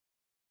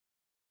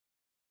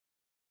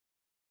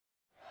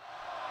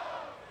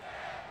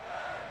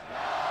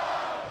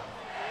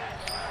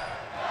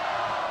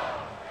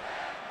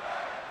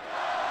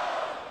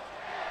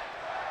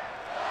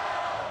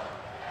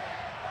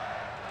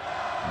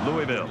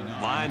Louisville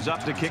lines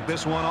up to kick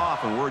this one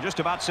off, and we're just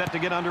about set to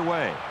get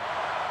underway.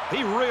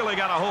 He really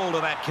got a hold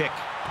of that kick.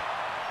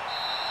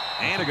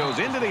 And it goes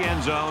into the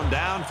end zone,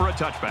 down for a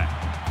touchback.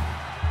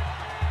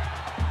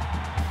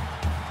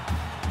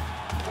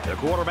 The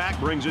quarterback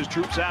brings his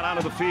troops out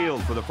onto the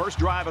field for the first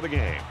drive of the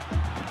game.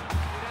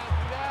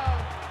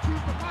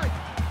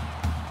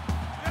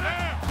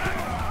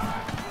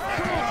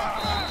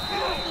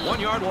 1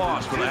 yard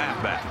loss for the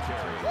halfback.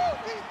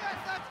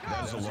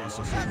 That's a loss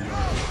of 1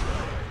 yard.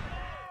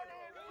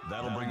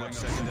 That'll bring up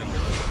 2nd and 11.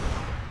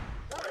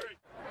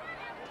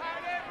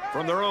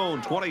 From their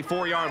own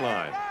 24-yard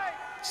line.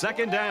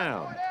 2nd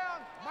down.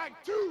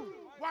 Mike 2.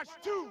 Watch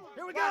 2.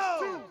 Here we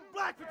go.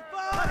 Black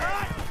 55.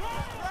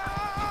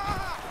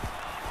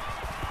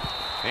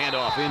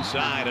 Handoff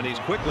inside, and he's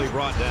quickly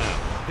brought down.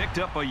 Picked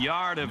up a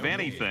yard of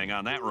anything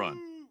on that run.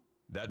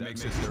 That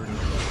makes it 3rd and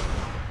 11.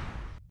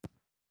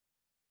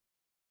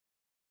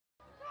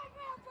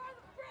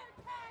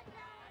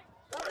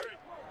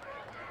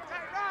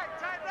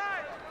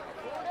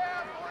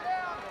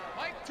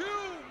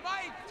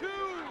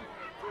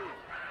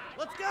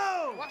 Let's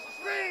go!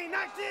 Green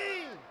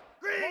 19!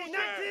 Green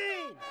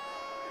 19!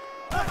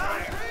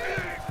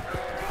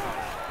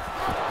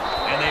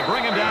 And they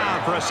bring him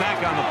down for a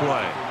sack on the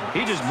play.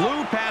 He just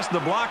blew past the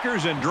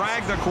blockers and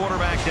dragged the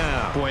quarterback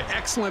down. Boy,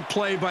 excellent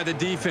play by the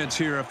defense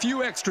here. A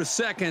few extra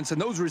seconds,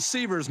 and those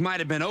receivers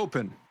might have been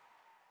open.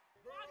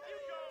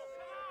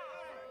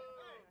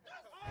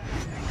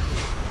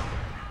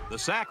 The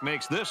sack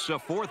makes this a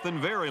 4th and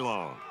very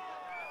long.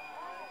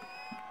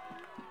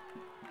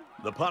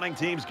 The punting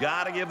team's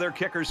got to give their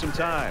kickers some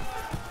time.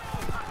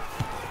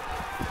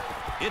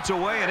 It's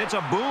away, and it's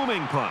a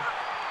booming punt.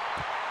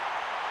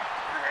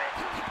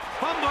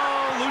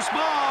 Fumble, loose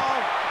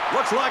ball.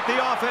 Looks like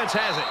the offense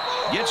has it.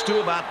 Gets to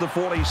about the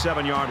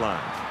 47-yard line.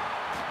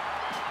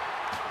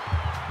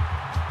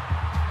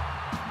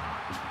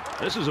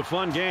 This is a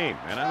fun game,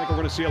 and I think we're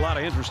going to see a lot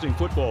of interesting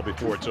football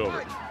before it's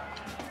over.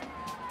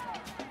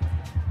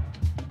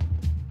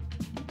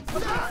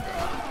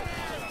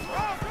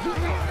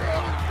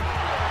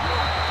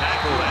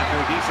 Tackled after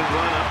a decent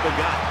run up the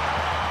gut.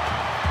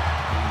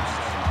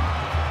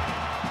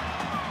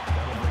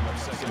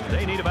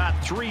 They need about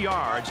 3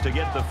 yards to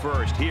get the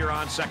first here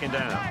on 2nd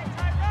down.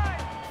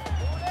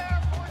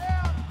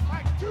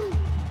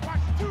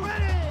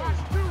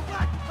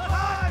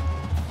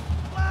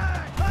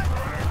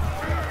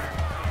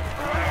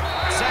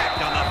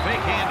 Sacked on the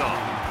fake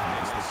handoff.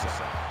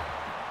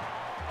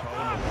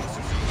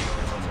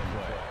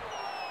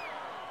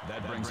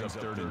 That brings up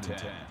 3rd and 10.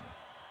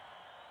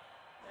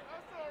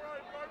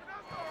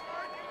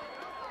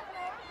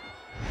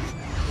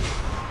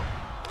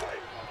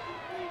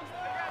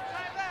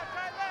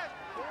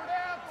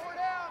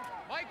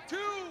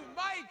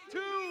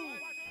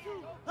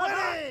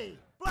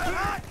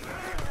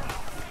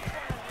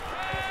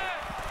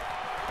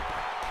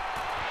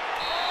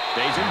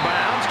 Stays in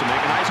bounds to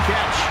make a nice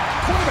catch.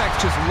 Quarterbacks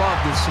just love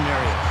this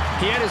scenario.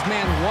 He had his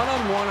man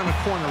one-on-one on a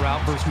corner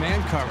route versus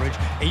man coverage,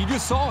 and you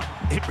just saw it.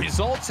 It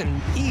results in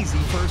an easy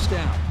first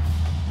down.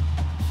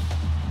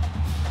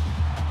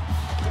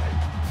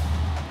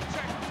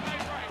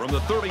 From the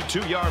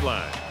 32-yard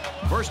line.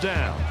 First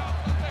down.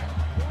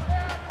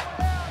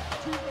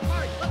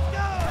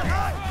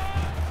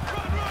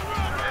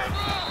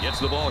 Gets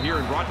the ball here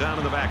and brought down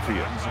in the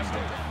backfield.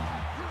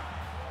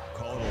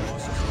 Call it a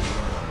loss of 1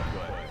 yard on the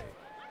play.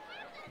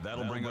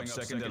 That'll bring up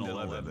 2nd and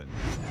 11.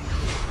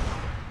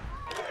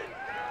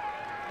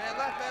 Man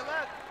left, man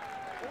left.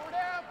 4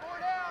 down, 4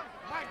 down.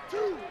 Mike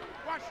 2.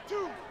 Watch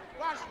 2.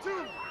 Watch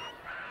 2.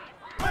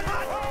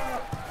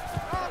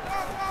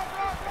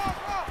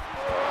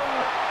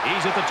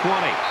 He's at the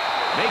 20.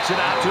 Makes it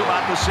out to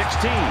about the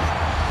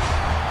 16.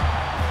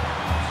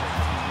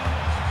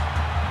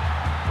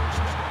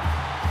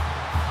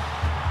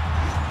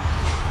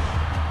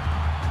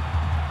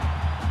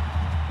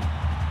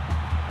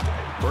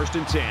 First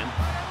and 10.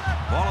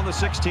 Ball on the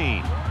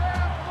 16.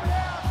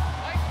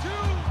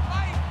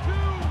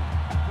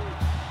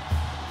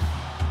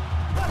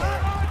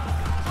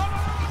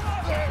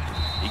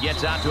 He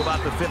gets out to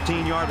about the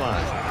 15-yard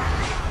line.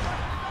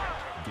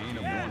 Gain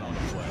of 1 on the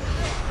play.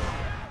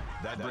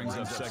 That brings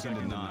up 2nd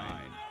and 9.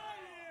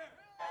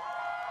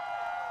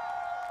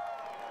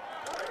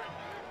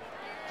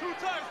 Two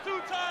times. 4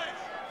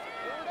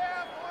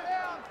 down, 4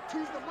 down.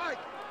 Choose the mic.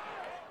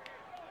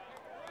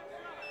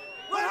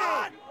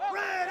 Red!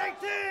 Red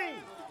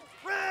 18!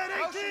 Red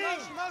 18!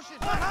 Motion.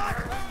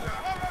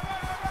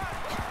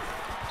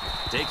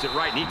 Takes it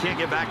right, and he can't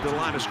get back to the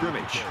line of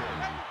scrimmage.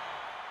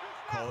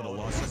 Call it a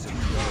loss of 2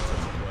 yards on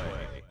the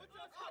play.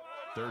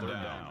 3rd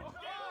down.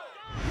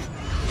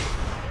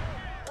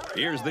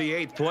 Here's the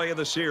 8th play of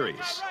the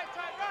series.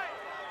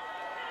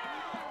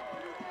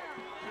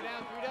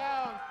 3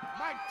 down.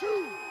 Mike 2.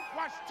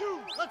 Watch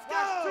 2. Let's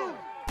go!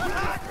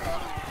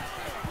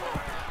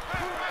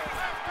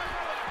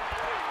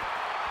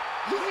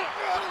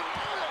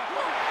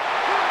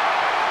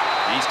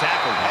 He's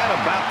tackled at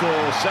about the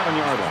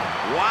 7-yard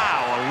line.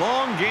 Wow, a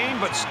long gain,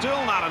 but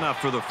still not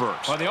enough for the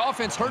first. Well, the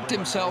offense hurt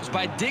themselves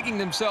by digging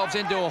themselves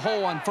into a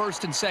hole on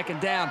 1st and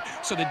 2nd down,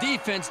 so the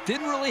defense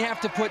didn't really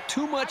have to put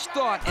too much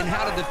thought in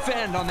how to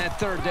defend on that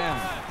 3rd down.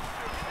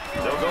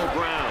 They'll go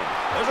Brown.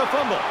 There's a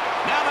fumble.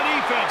 Now the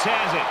defense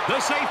has it.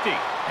 The safety.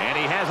 And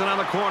he has it on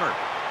the corner.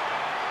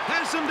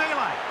 Has some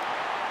daylight.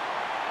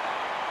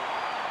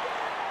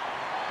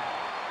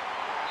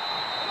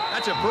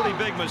 That's a pretty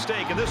big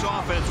mistake, and this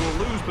offense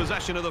will lose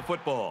possession of the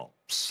football.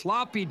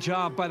 Sloppy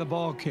job by the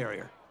ball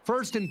carrier.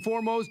 First and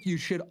foremost, you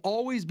should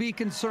always be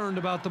concerned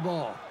about the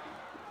ball.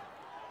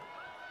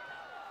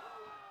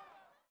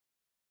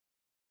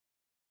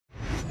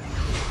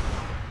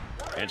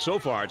 And so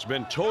far, it's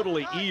been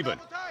totally even.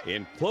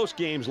 In close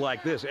games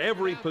like this,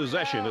 every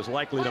possession is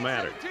likely to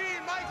matter.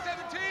 Mike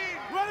 17.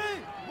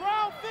 Ready?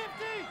 Brown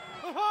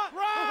 50.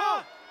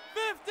 Brown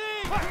 50.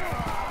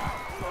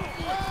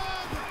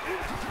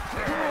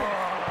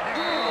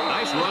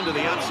 Nice run to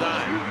the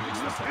outside.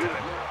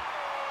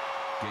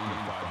 Gain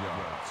of 5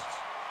 yards.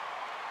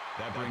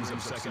 That brings up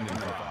 2nd and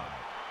 5.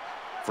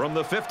 From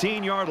the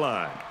 15-yard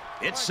line,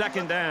 it's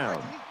 2nd down.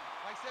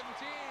 Mike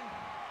 17.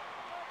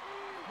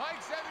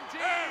 Mike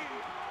 17.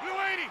 Blue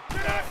 80.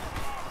 Get up.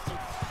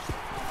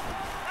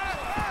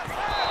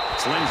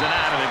 Slings it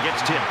out, and it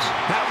gets tipped.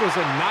 That was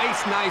a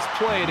nice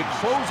play to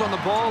close on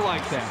the ball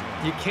like that.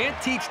 You can't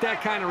teach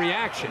that kind of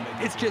reaction.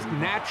 It's just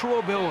natural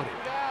ability.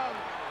 Down.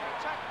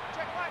 Check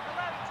Mike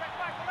 11. Check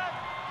Mike 11.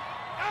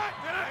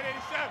 Get up.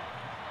 87.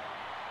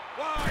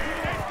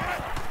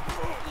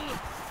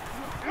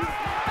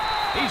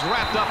 He's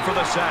wrapped up for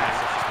the sack.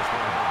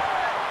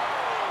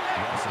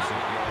 Loss of 8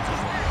 yards as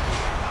well.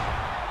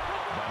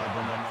 That'll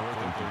bring up 4th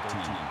and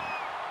 13.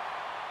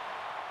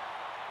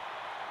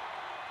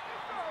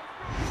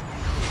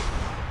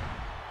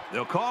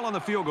 They'll call on the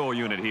field goal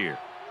unit here.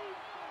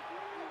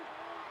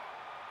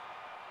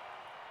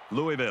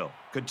 Louisville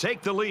could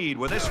take the lead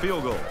with this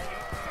field goal.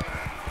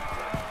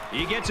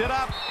 He gets it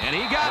up, and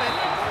he got it.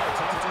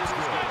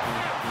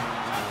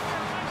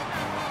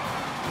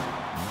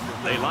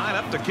 They line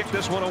up to kick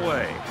this one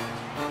away.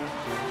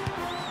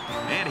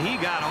 And he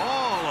got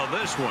all of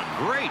this one.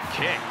 Great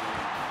kick.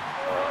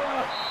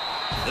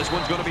 This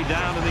one's going to be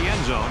down in the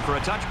end zone for a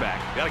touchback.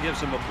 Got to give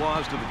some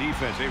applause to the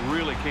defense. They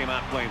really came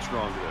out playing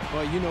strong today.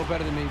 Well, you know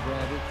better than me,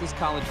 Brad. This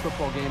college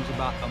football game is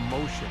about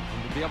emotion.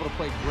 And to be able to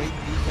play great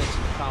defense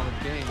in a college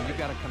game, you've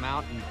got to come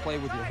out and play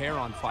with your hair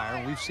on fire.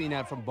 And we've seen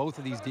that from both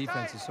of these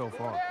defenses so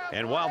far.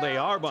 And while they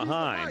are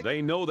behind, they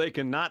know they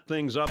can knot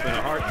things up in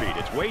a heartbeat.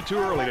 It's way too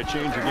early to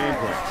change the game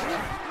plan.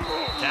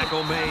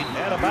 Tackle made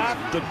at about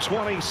the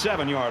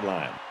 27-yard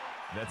line.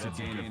 That's a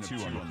gain of 2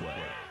 on the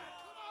play.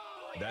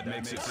 That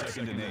makes it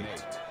 2nd and 8.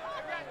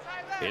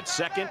 It's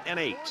 2nd and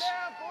 8.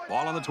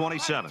 Ball on the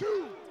 27.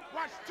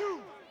 Watch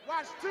 2.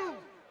 Watch 2.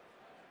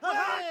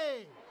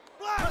 Hey!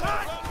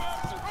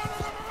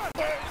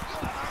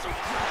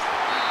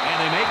 And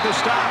they make the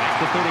stop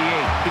at the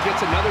 38. He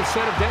gets another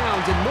set of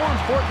downs and, more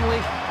importantly,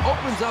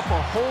 opens up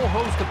a whole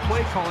host of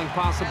play calling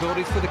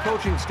possibilities for the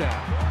coaching staff.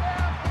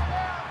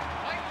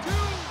 Mike 2.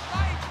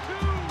 Mike 2.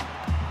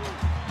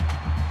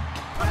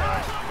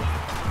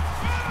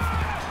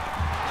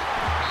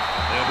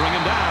 They'll bring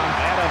him down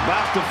at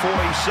about the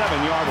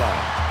 47-yard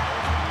line.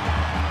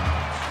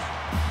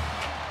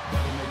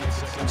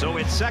 So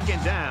it's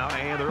 2nd down,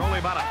 and they're only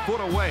about a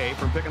foot away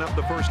from picking up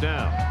the first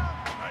down.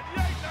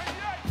 98.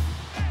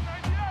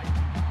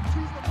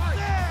 Choose the Mike.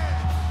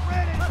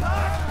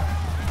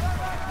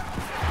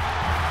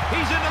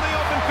 He's into the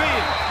open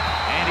field,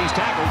 and he's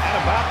tackled at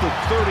about the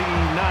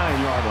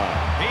 39-yard line.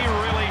 He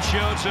really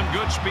showed some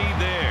good speed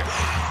there.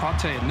 I'll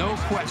tell you, no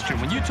question.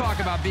 When you talk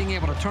about being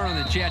able to turn on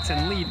the jets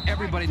and leave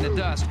everybody in the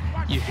dust,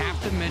 you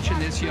have to mention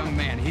this young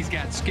man. He's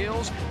got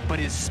skills, but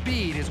his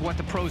speed is what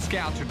the pro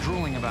scouts are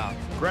drooling about.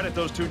 Credit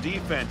those two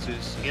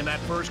defenses in that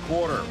first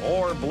quarter,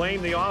 or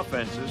blame the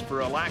offenses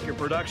for a lack of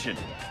production.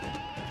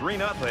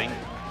 3-0,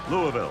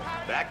 Louisville.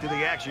 Back to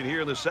the action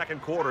here in the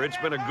second quarter. It's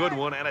been a good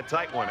one and a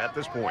tight one at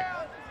this point.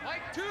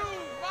 Mike 2.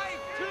 Mike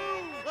 2.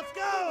 Let's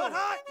go!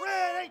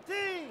 Red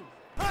 18!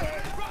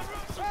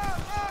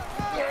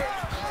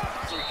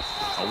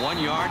 A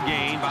 1-yard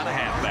gain by the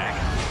halfback.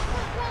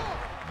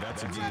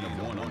 That's a gain of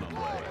 1 on the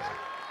play.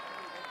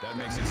 That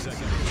makes it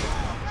 2nd and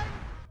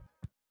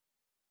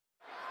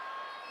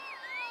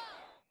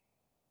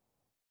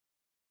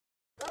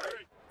 10.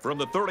 From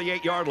the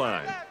 38-yard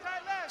line.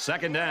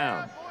 2nd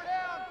down. 4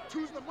 down.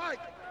 Choose the Mike.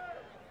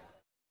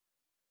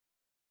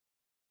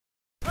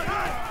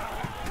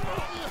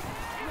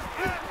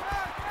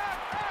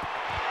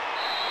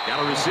 Got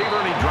a receiver,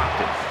 and he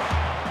dropped it.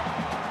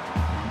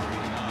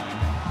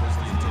 Was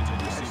the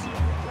intended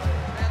receiver.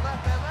 Man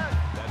left.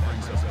 That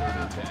brings us 3rd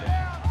and 10.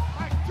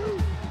 Mike 2.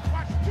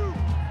 Watch 2.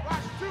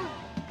 Watch 2.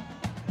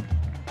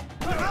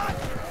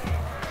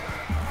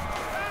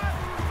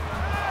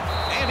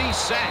 And he's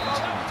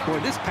sacked. Boy,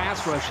 this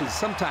pass rush is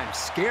sometimes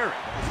scary.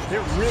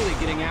 They're really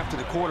getting after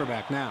the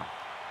quarterback now.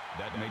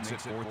 That makes it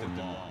 4th and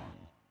long.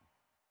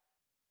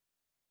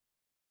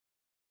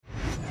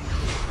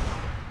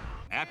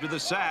 After the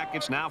sack,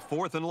 it's now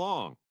 4th and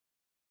long.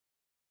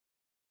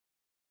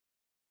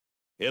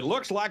 It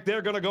looks like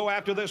they're going to go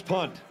after this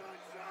punt.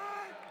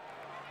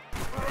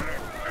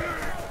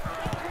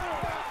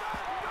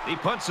 He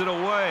punts it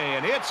away,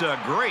 and it's a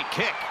great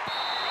kick.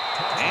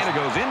 And it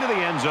goes into the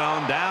end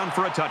zone, down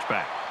for a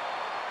touchback.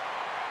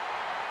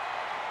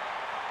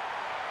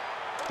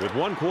 With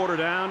 1 quarter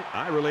down,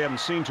 I really haven't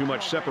seen too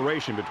much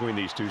separation between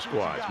these two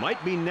squads.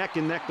 Might be neck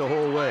and neck the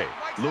whole way.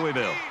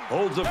 Louisville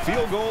holds a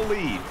field goal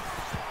lead.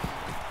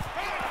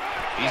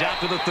 He's out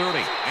to the 30,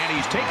 and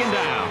he's taken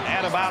down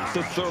at about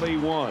the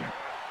 31.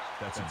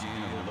 That's a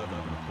gain of 11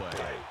 on the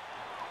play.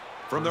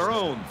 From their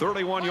own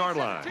 31-yard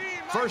line.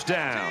 First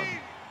down.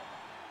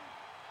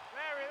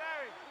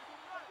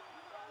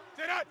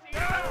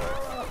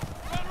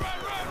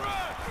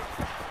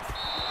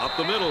 Up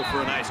the middle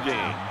for a nice gain.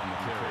 Gain of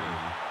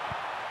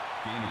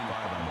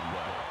 5 on the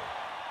play.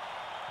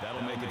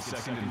 That'll make it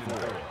 2nd and 4.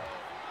 Tight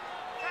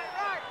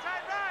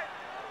right.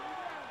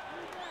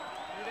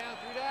 3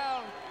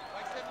 down.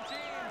 Like 17.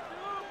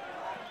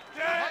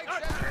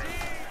 Like 17.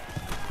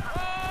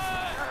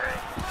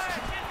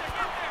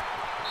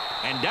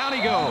 And down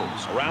he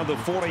goes around the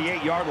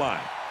 48-yard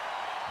line.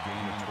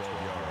 Gain of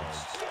 12 yards.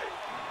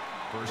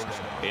 First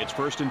down. It's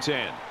 1st and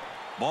 10.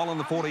 Ball on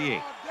the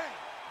 48.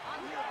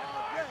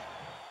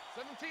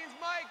 17's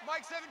Mike.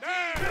 Mike 17.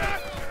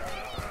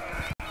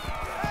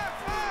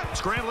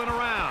 Scrambling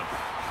around.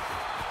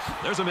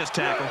 There's a missed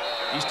tackle.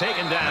 He's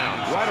taken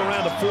down right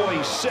around the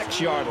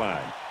 46-yard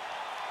line.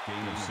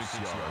 Gain of 6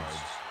 yards.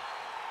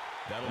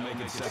 That'll make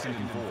it 2nd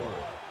and 4. Nice,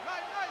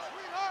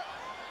 sweetheart.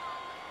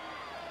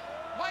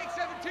 Mike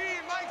 17.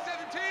 Mike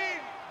 17.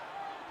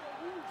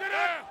 Get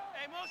down.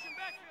 Hey, motion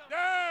backfield.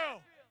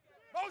 Down.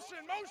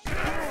 Motion.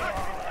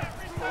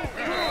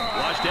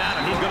 Flushed out,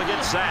 and he's going to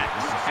get sacked.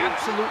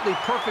 Absolutely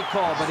perfect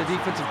call by the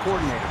defensive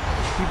coordinator.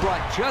 He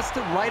brought just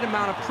the right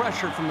amount of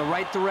pressure from the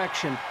right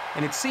direction,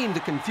 and it seemed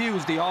to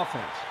confuse the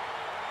offense.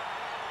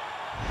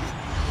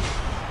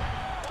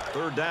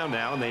 3rd down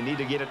now, and they need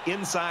to get it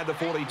inside the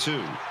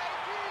 42.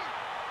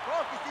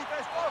 Focus,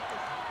 defense, focus.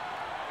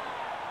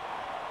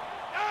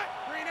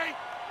 Green 8.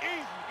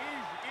 Easy.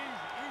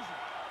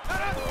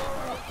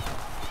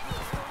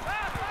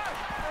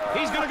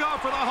 He's going to go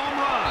for the home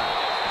run.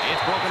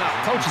 It's broken up.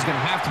 Coach is going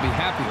to have to be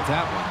happy with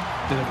that one.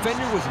 The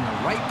defender was in the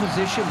right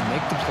position to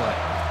make the play.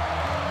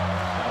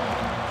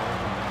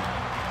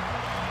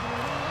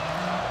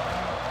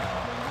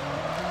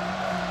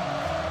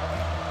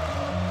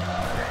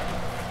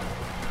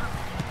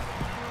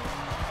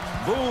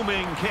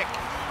 Booming kick.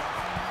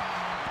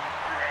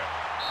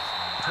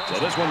 So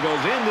this one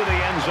goes into the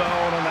end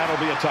zone, and that'll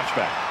be a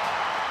touchback.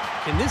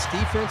 Can this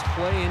defense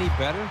play any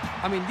better?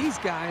 I mean, these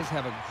guys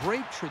have a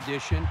great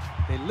tradition.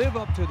 They live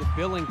up to the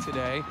billing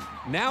today.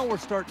 Now we're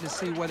starting to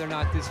see whether or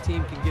not this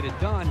team can get it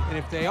done. And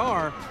if they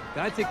are,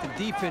 then I think the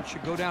defense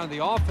should go down to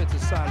the offensive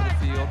side of the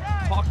field,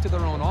 talk to their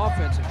own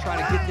offense, and try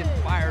to get them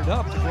fired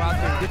up to go out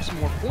there and get some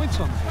more points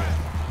on the board.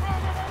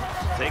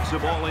 Takes the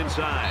ball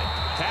inside.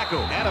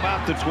 Tackle at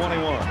about the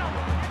 21.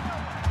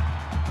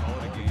 Call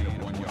it a gain of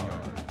 1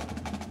 yard.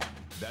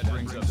 That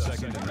brings up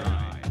 2nd and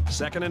 9.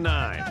 2nd and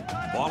 9.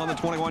 Ball on the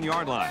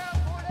 21-yard line.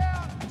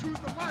 Choose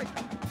the Mike.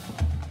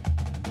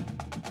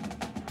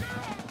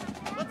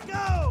 Let's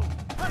go!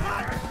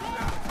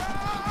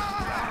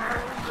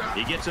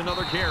 He gets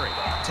another carry.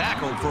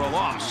 Tackled for a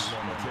loss.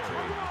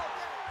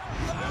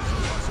 That's a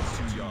loss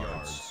of 2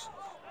 yards.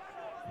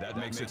 That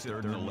makes it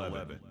 3rd and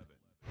 11.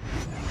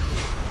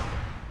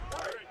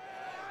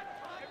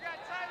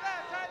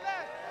 Tight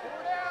left. 4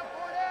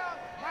 down.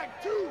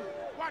 Mike 2.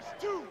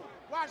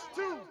 Watch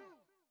 2.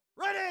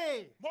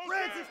 Ready! Motion.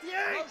 Red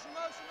 68! Motion.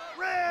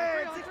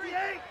 Red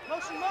 68!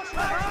 Motion!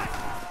 Right.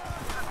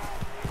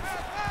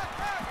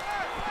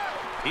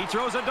 He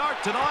throws a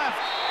dart to the left.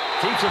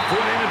 Keeps a foot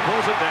in and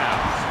pulls it down.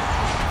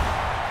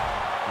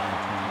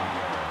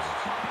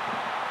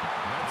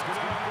 That's good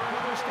enough for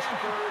another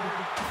Stanford.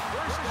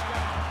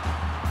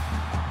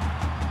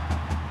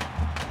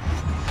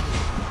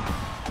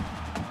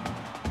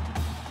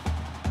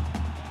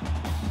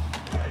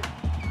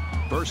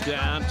 First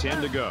down,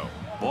 10 to go.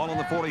 Ball on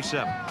the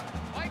 47.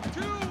 Mike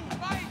 2.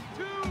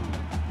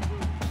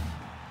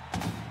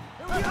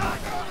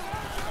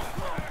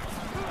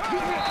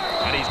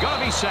 And he's going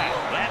to be sacked.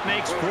 That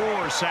makes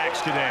 4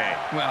 sacks today.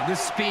 Well, this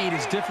speed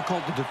is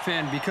difficult to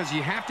defend because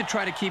you have to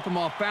try to keep them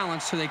off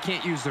balance so they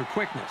can't use their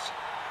quickness.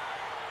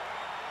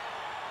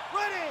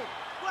 Ready!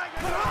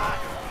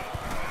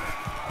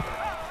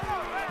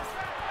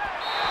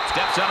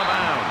 Steps out of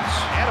bounds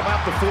at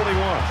about the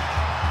 41.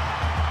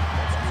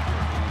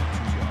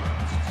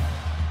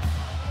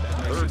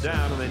 3rd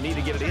down, and they need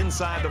to get it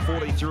inside the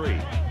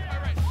 43.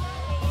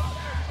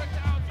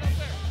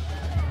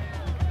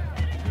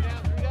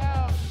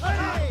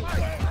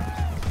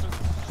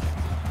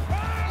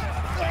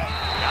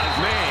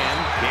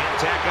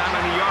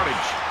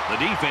 The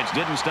defense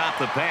didn't stop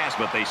the pass,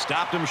 but they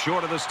stopped him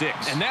short of the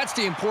sticks. And that's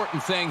the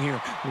important thing here.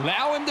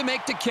 Allow him to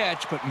make the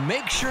catch, but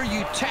make sure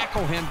you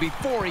tackle him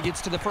before he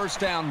gets to the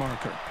first down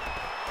marker.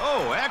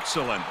 Oh,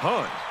 excellent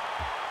punt.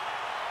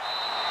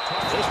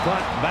 This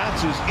punt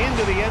bounces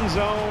into the end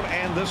zone,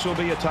 and this will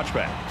be a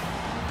touchback.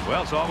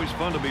 Well, it's always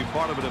fun to be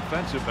part of a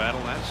defensive battle.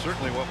 That's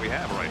certainly what we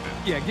have right now.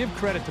 Yeah, give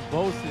credit to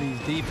both of these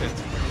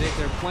defenses.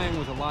 They're playing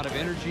with a lot of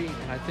energy,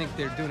 and I think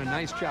they're doing a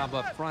nice job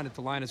up front at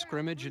the line of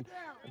scrimmage. And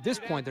at this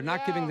point, they're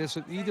not giving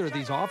either of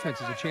these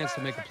offenses a chance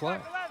to make a play.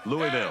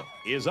 Louisville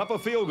is up a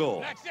field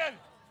goal.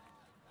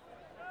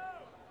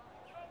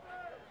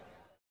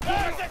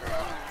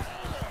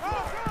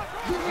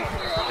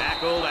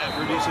 Tackled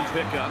after a decent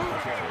pickup.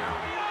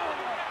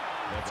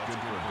 That's good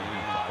for a gain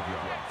of 5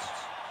 yards.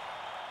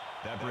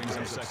 That brings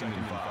him 2nd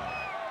and 5.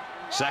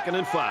 2nd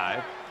and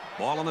 5.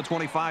 Ball on the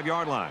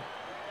 25-yard line.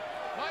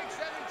 Mike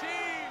 17.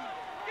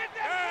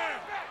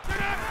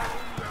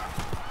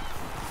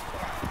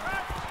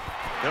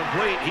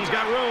 Complete. He's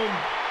got room.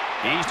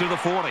 He's to the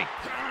 40.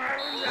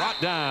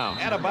 Brought down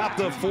at about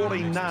the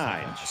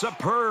 49.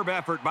 Superb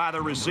effort by the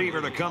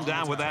receiver to come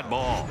down with that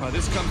ball. Well,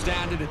 this comes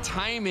down to the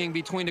timing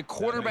between the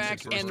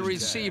quarterback and the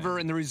receiver,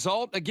 and the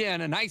result,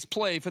 again, a nice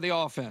play for the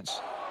offense.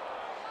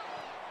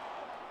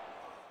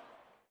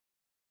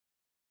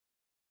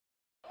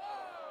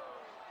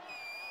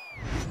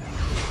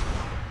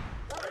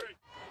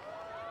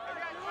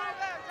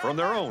 From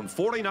their own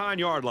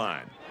 49-yard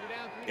line.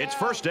 It's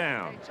first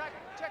down.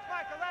 Check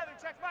Mike 11.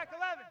 Check Mike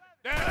 11.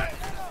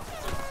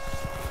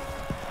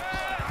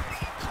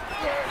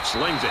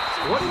 Slings it.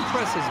 What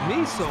impresses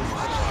me so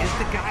much is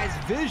the guy's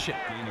vision.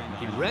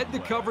 He read the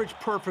coverage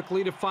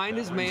perfectly to find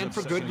his man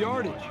for good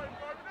yardage.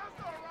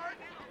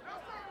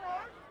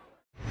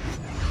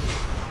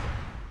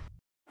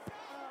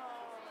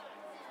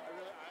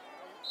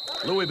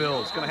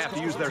 Louisville's going to have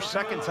to use their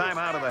second time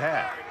out of the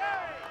half.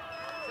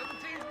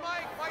 17's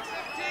Mike. Mike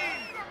 17.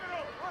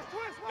 Watch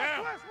twist.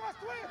 Watch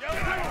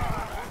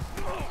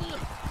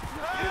twist.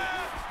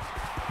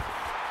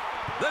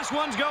 This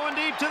one's going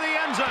deep to the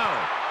end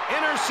zone.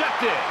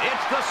 Intercepted.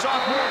 It's the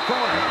sophomore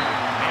corner.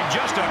 And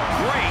just a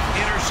great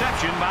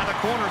interception by the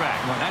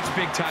cornerback. Well, that's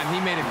big time. He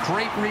made a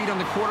great read on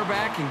the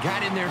quarterback and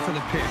got in there for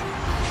the pick.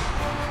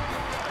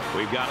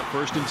 We've got a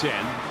 1st and 10.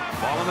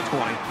 Ball on the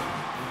 20.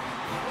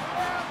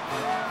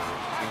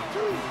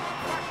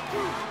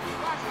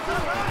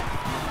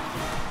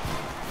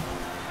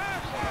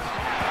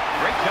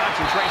 Great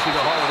concentration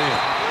to haul it in.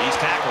 He's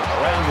tackled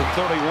around the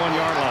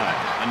 31-yard line.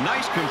 A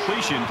nice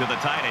completion to the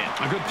tight end.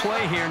 A good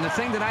play here, and the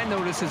thing that I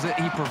notice is that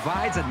he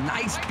provides a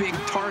nice big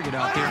target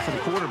out there for the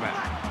quarterback.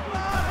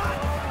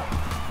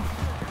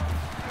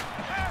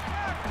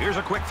 Here's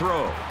a quick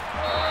throw.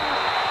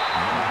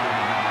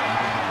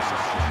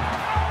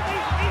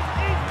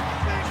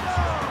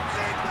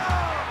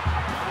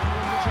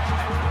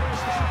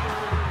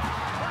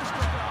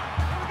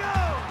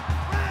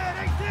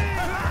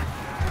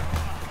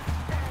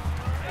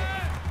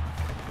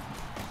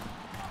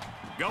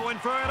 Going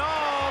for it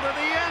all to the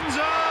end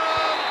zone.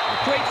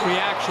 A great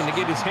reaction to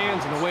get his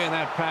hands in the way of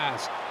that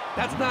pass.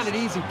 That's not an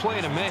easy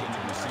play to make.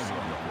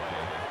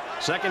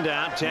 2nd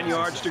down, 10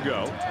 yards to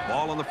go.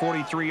 Ball on the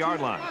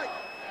 43-yard line.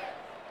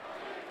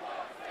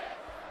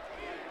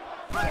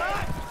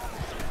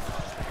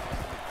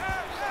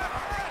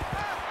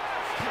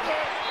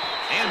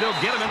 And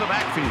they'll get him in the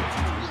backfield.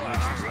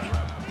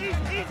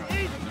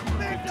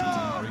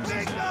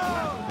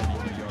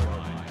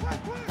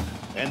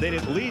 And they'd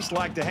at least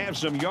like to have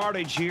some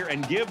yardage here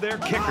and give their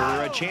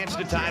kicker a chance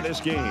to tie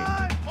this game.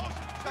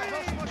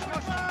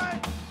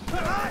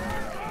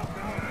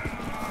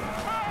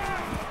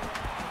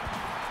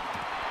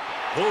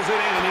 Pulls it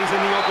in, and he's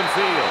in the open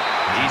field.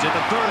 He's at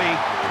the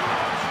 30.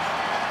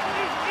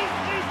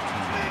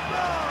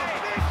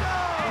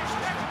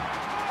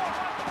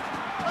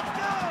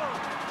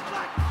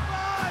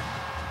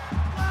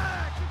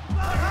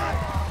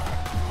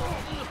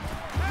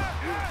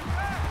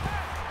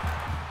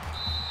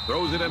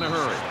 Throws it in a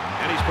hurry,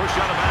 and he's pushed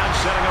out of bounds,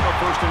 setting up a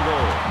 1st and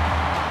goal.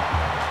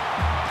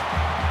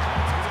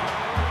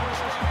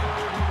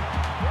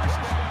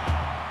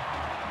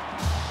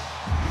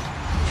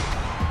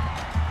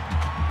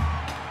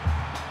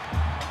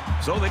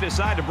 So they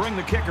decide to bring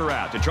the kicker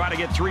out to try to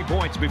get 3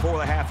 points before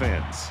the half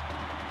ends.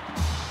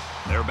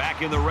 They're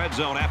back in the red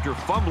zone after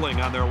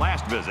fumbling on their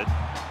last visit.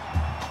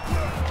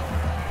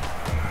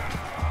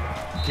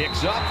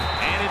 Kicks up,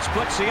 and it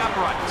splits the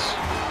uprights.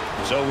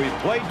 So we've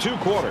played 2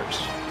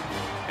 quarters.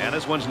 And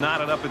this one's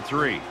knotted up at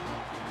 3.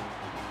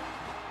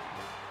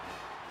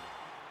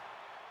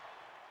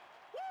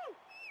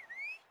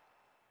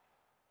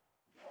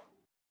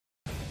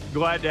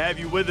 Glad to have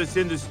you with us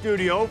in the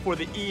studio for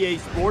the EA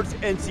Sports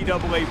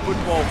NCAA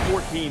Football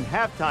 14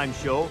 halftime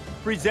show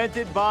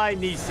presented by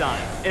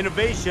Nissan.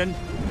 Innovation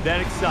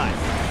that excites.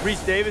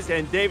 Reese Davis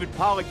and David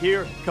Pollock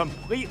here,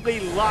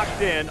 completely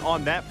locked in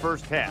on that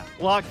first half.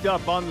 Locked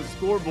up on the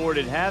scoreboard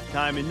at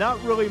halftime, and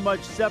not really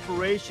much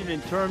separation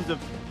in terms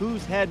of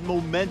who's had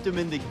momentum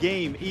in the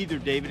game either,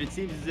 David. It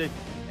seems as if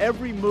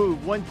every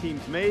move one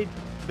team's made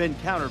been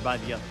countered by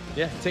the other.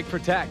 Yeah, tick for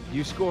tack.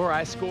 You score,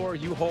 I score.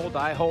 You hold,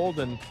 I hold,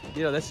 and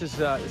this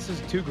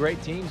is two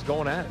great teams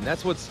going at it. And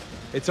that's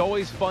it's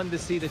always fun to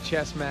see the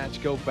chess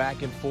match go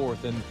back and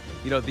forth, and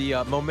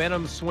the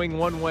momentum swing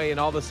one way and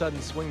all of a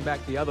sudden swing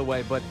back the other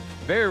way. But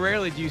very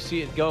rarely do you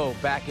see it go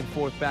back and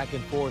forth,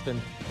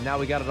 and now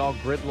we got it all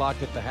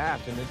gridlocked at the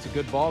half, and it's a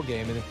good ball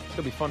game, and it's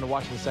gonna be fun to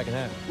watch in the second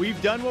half. We've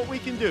done what we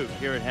can do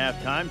here at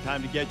halftime.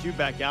 Time to get you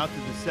back out to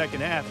the second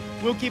half.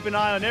 We'll keep an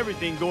eye on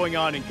everything going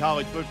on in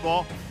college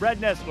football. Brad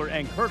Nessler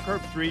and Kirk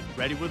Herbstreit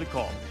ready with a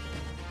call.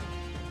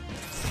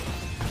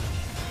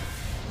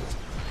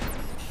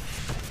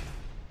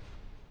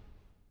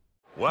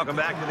 Welcome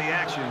back to the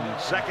action.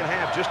 Second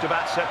half just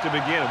about set to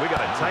begin. We got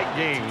a tight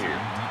game here.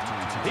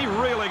 He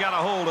really got a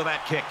hold of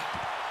that kick.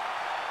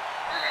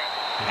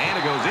 And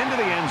it goes into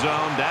the end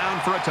zone,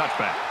 down for a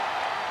touchback.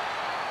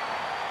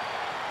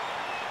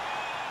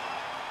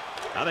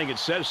 I think it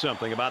says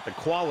something about the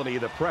quality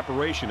of the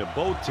preparation of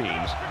both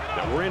teams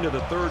that we're into the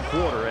third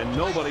quarter and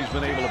nobody's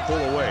been able to pull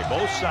away.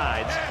 Both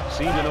sides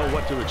seem to know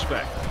what to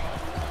expect.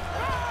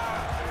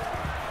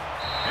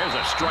 There's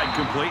a strike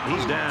complete, and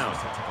he's down.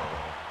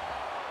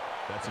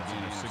 That's a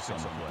gain of 6 on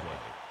the play.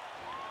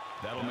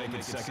 That'll make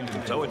it second and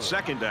 4. So it's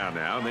second down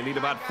now, and they need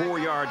about 4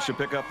 yards to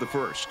pick up the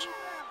first. 3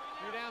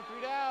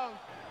 down.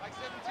 Like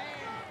 17.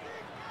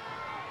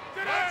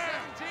 Like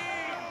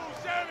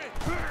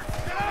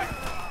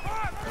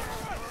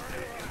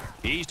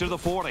 17. He's to the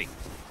 40.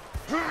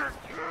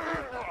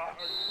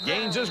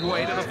 Gains his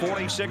way to the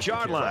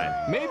 46-yard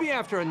line. Maybe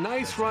after a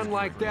nice run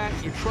like that,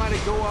 you try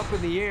to go up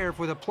in the air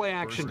with a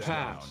play-action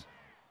pass.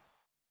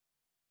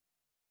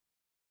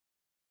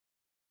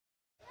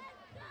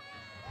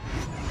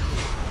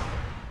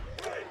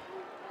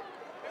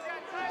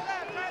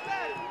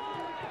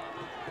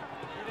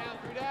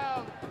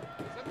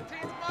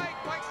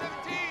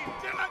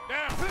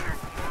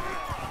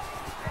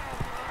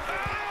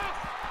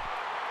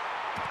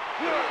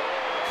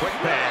 Quick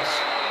pass.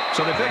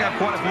 So they pick up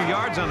quite a few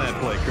yards on that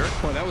play, Kirk.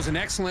 Well, that was an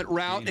excellent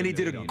route, and he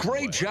did a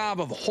great job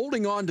of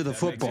holding on to the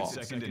football.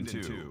 Second and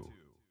 2.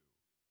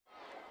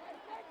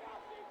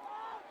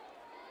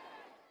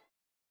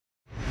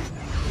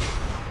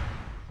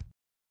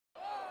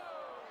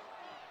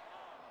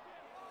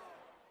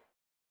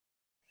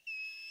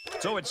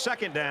 So it's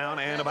second down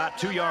and about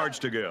 2 yards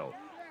to go.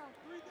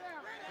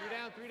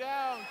 3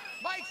 down.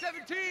 Mike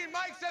 17.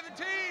 Mike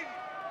 17.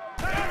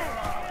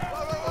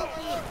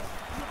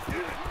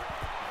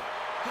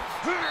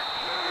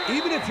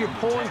 Even if you're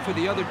pulling for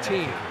the other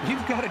team,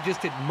 you've got to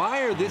just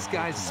admire this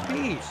guy's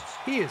speed.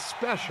 He is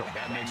special.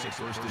 That makes it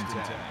first and 10.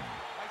 Mike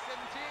 17.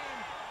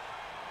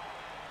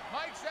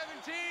 Mike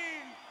 17.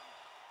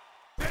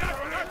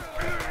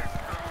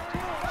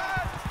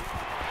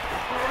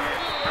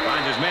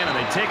 Finds his man, and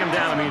they take him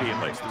down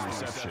immediately. The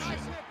reception.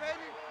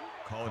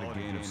 Call it a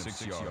gain of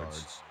 6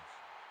 yards.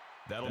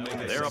 That'll make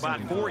it They're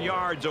about 4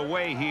 yards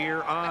away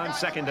here on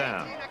second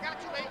down. I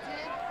got you, 18.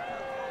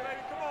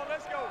 Come on,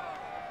 let's go.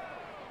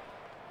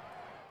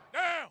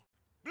 Down.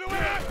 Blue it.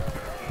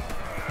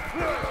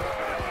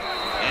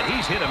 And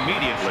he's hit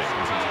immediately.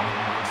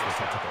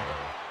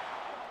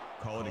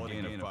 Call it a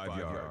gain of 5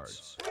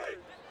 yards.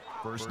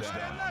 First down. 3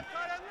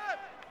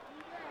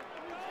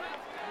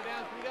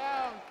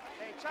 down.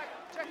 Hey, check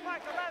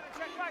Mike 11.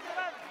 Check Mike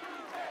 11.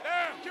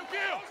 Down.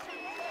 Kill.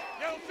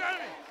 Yo,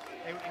 Sammy.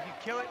 Hey, if you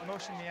kill it,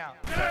 motion me out.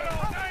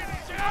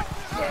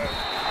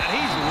 And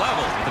he's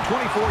level at the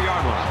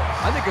 24-yard line.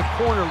 I think a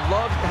corner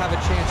loves to have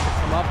a chance to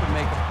come up and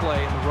make a play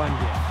in the run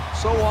game.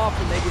 So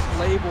often they get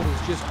labeled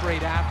as just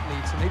great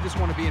athletes, and they just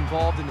want to be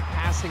involved in the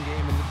passing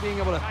game and being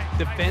able to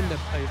defend a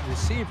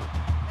receiver.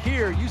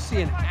 Here, you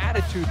see an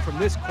attitude from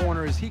this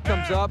corner as he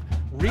comes up,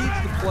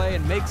 reads the play,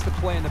 and makes the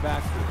play in the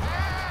backfield.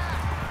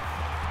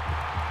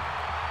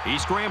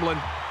 He's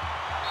scrambling.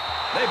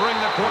 They bring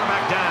the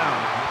quarterback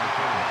down.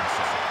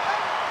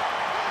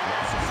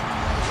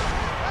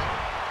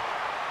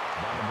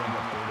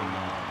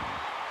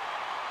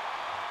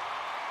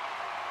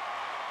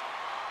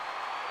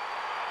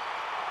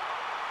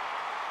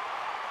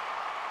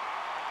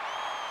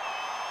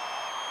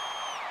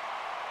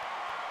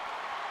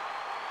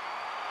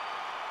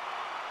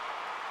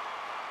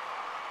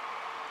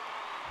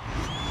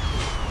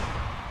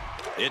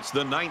 It's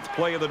the 9th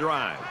play of the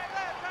drive. 3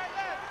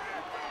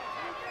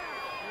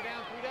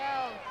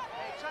 down.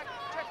 Hey, check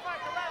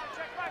Mike 11.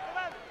 Check Mike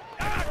 11.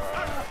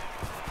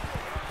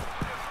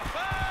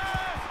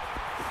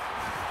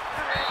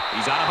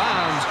 He's out of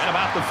bounds at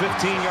about the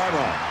 15-yard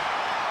line.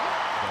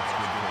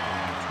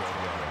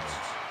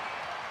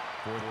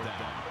 Fourth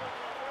down.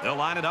 They'll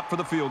line it up for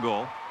the field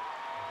goal.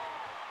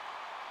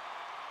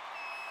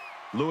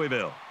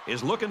 Louisville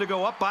is looking to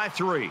go up by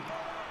 3.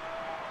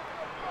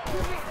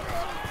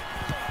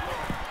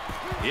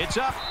 It's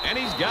up, and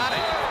he's got it.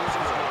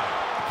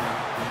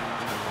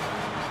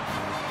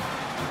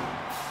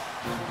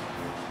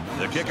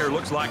 The kicker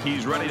looks like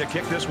he's ready to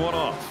kick this one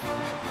off.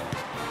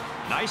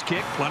 Nice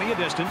kick, plenty of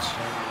distance.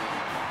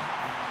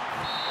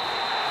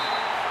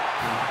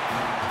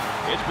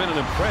 It's been an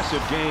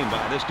impressive game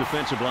by this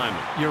defensive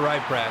lineman. You're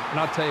right, Brad. And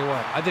I'll tell you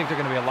what, I think there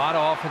are going to be a lot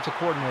of offensive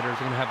coordinators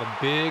are going to have a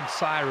big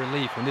sigh of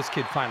relief when this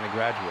kid finally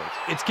graduates.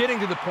 It's getting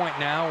to the point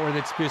now where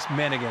it's just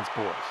men against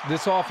boys.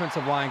 This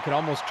offensive line can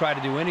almost try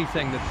to do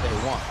anything that they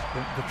want.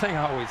 The thing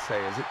I always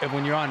say is that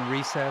when you're on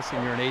recess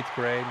and you're in 8th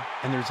grade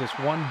and there's this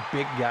one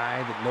big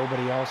guy that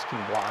nobody else can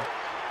block,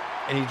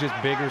 and he's just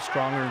bigger,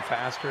 stronger, and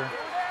faster,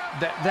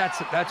 that's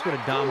what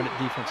a dominant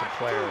defensive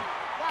player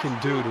can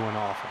do to an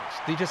offense.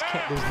 They just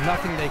can't. There's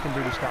nothing they can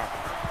do to stop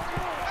him.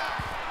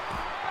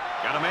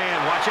 Got a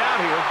man. Watch out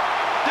here.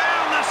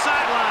 Down the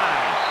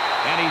sideline.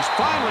 And he's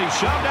finally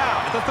shoved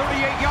out at the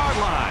 38-yard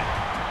line.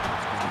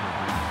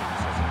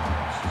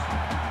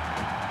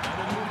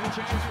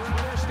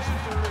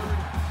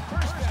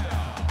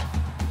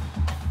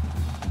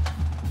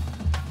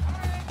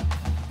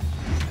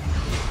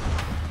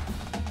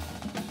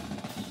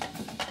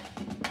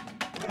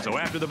 So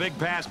after the big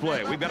pass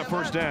play, we've got a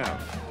first down.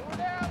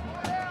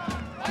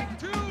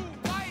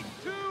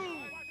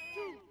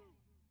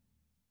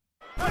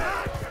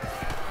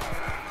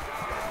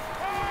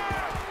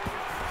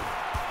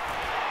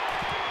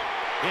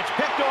 It's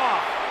picked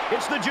off.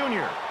 It's the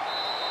junior.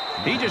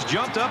 He just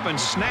jumped up and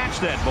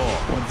snatched that ball.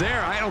 Well,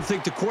 there, I don't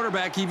think the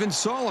quarterback even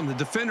saw him. The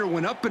defender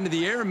went up into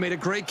the air and made a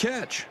great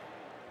catch.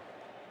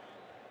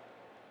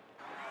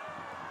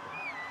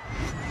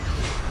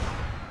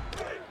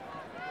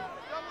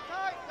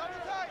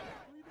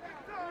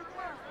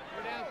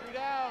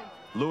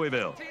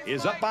 Louisville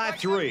is up by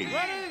 3.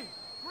 Ready?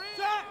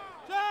 Set!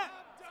 Scatter!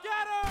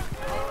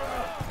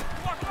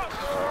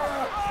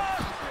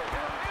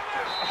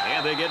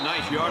 And they get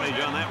nice yardage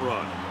on that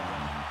run.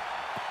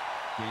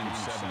 Gain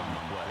 7 on the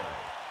play.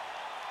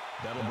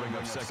 That'll bring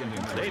up second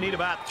and 3. They need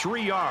about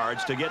 3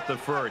 yards to get the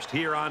first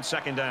here on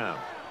second down.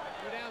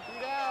 3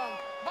 down.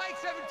 Mike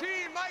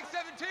 17, Mike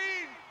 17.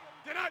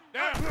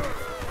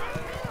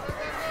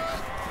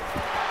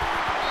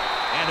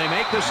 And they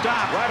make the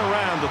stop right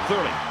around the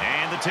 30.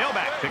 And the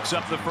tailback picks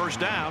up the first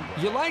down.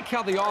 You like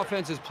how the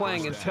offense is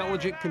playing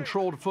intelligent,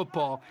 controlled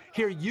football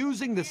here,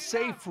 using the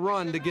safe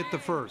run to get the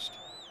first.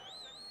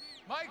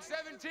 Mike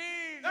 17.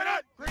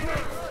 They'll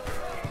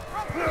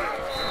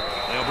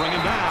bring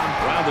him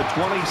down around the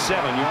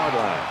 27-yard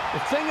line. The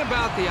thing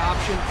about the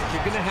option is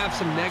you're going to have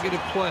some negative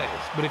plays,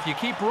 but if you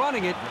keep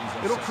running it,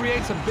 it'll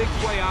create some big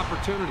play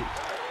opportunities.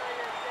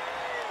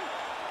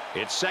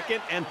 It's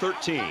 2nd and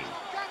 13.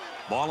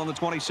 Ball on the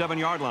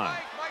 27-yard line.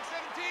 Mike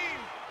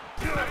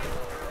 17.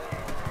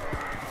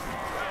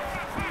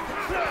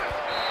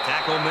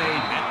 Tackle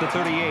made at the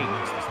 38.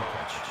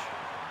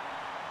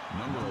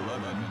 Number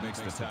 11 makes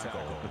the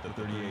tackle at the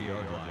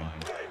 38-yard line.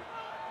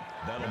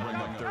 That'll bring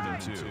up 3rd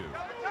and 2.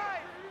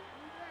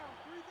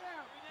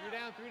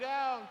 3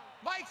 down.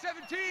 Mike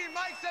 17,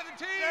 Mike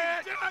 17.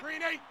 3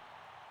 and 8.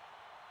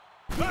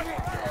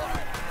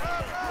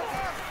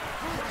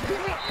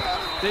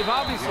 They've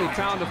obviously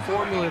found a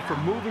formula for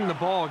moving the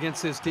ball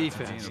against this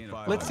defense.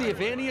 Let's see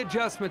if any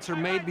adjustments are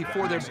made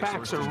before their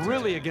backs are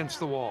really against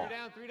the wall.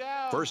 3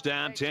 down. First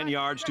down, 10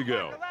 yards to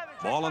go.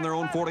 Ball on their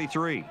own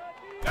 43.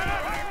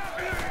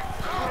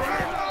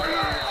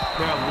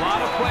 There are a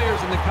lot of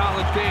players in the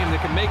college game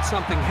that can make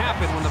something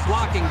happen when the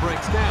blocking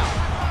breaks down.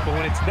 But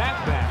when it's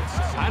that bad,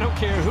 I don't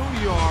care who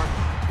you are,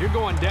 you're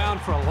going down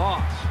for a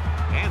loss.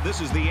 And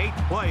this is the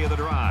 8th play of the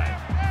drive.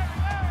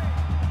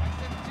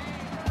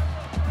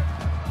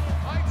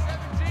 Mike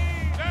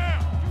 17.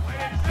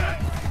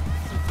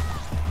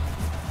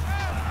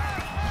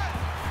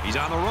 He's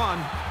on the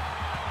run.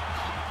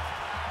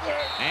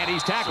 And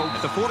he's tackled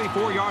at the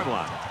 44-yard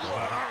line.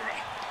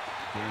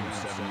 Gain of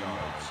 7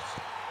 yards.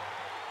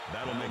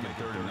 That'll make it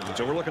 3rd and 9.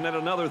 So we're looking at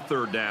another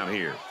 3rd down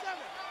here.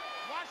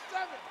 Watch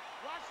 7.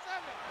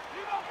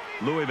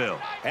 Louisville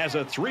has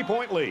a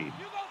 3-point lead.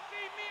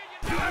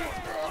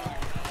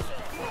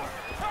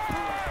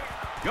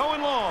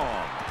 Going long.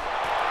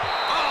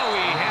 Oh,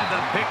 he had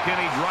the pick and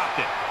he dropped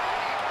it.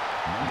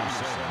 Number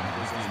 7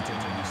 is the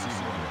intended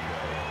receiver on the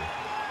play.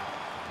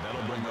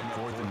 That'll bring up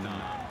 4th and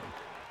 9.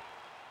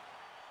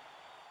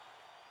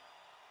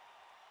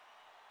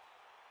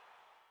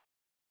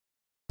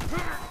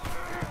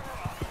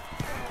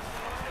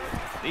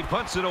 He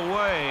punts it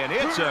away, and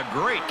it's a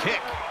great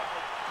kick.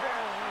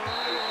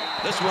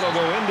 This one will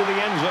go into the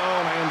end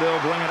zone, and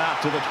they'll bring it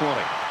out to the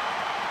 20.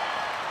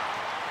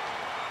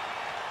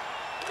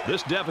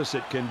 This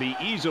deficit can be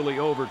easily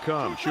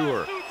overcome,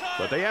 sure,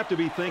 but they have to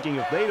be thinking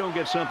if they don't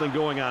get something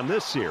going on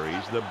this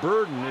series, the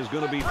burden is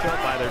going to be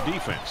felt by their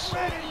defense.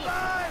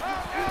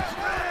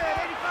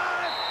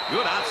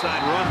 Good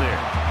outside run there.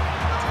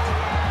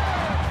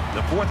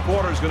 The 4th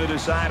quarter is going to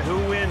decide who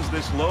wins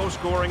this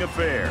low-scoring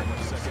affair.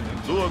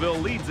 Louisville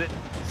leads it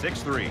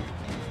 6-3.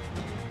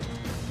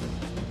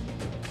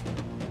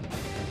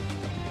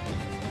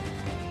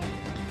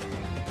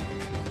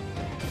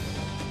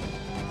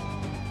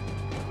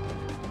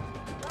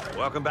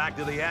 Welcome back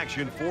to the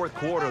action. 4th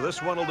quarter.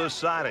 This one will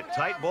decide it.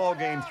 Tight ball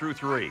game through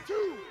 3.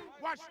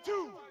 Watch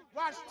two.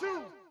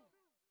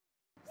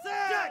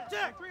 Check!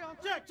 3 on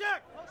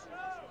check!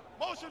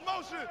 Motion.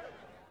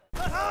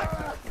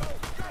 Hut!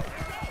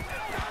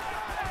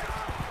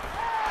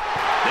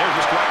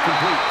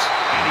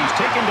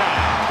 taken down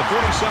at the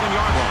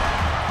 47-yard line.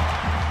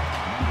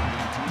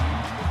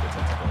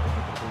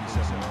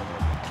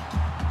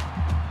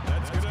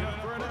 That's good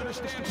enough for another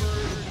Stanford.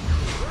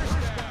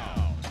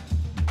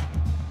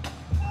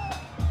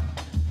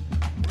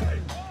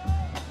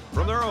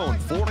 From their own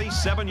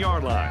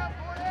 47-yard line.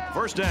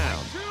 First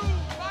down.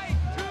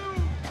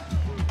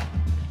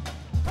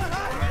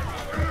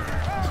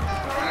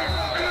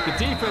 The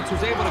defense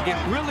was able to get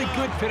really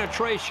good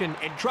penetration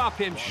and drop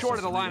him short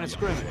of the line of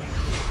scrimmage.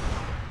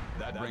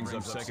 That brings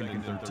up second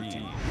and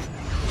 13.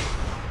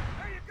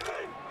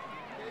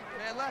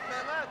 Man left,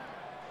 man left.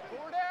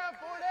 Four down.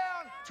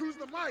 Choose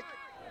the mic.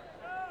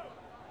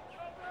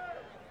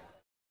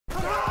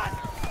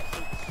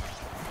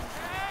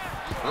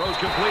 Throws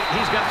complete.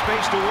 He's got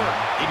space to work.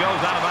 He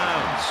goes out of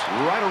bounds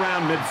right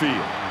around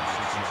midfield.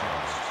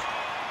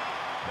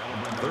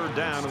 Third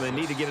down, and they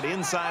need to get it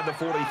inside the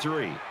 43.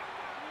 Three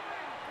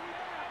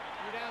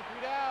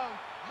down.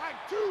 Mike,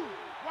 two.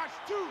 Watch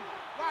two.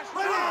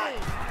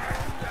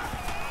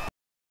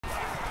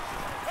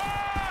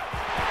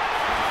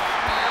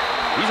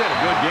 He's had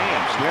a good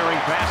game, snaring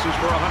passes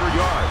for 100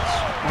 yards.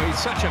 Well, he's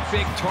such a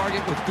big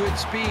target with good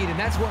speed, and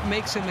that's what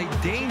makes him a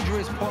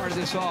dangerous part of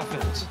this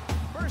offense.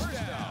 First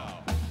down.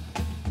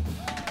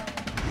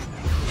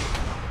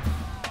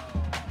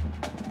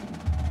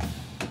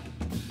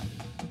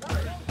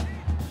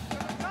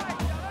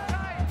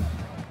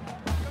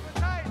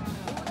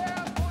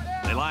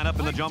 They line up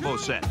in the jumbo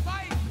set.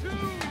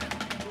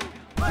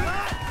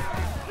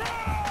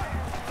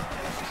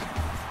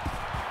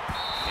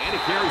 And he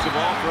carries the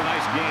ball for a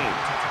nice gain.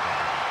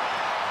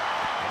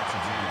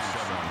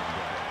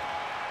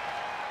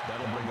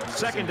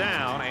 Second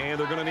down, and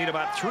they're going to need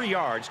about 3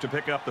 yards to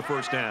pick up the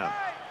first down.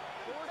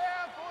 Four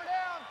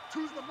down.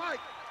 Choose the mic.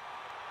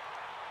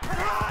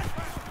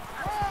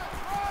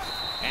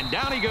 And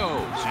down he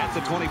goes at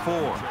the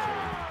 24.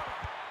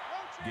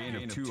 Gain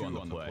of 2 on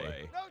the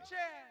play. No chance.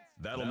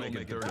 That'll make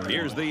it third.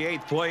 Here's the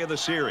 8th play of the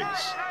series.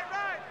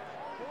 Right.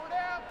 Four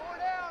down.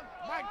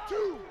 Mike,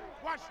 two.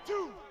 Watch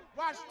two.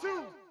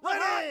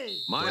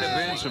 Might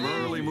have been some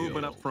early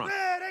movement up front.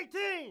 Red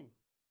 18.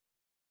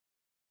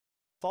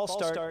 False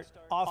start,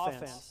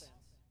 offense.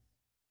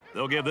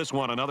 They'll give this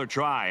one another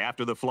try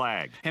after the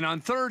flag. And on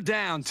third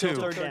down, too.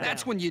 Third down.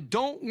 That's when you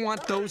don't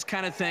want those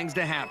kind of things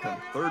to happen.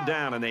 Third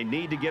down, and they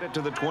need to get it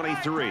to the 23.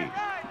 Three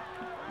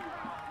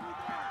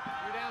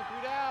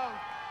down.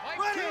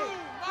 Mike, two.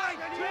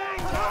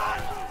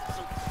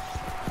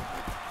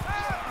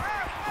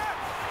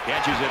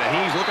 Catches it, and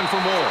he's looking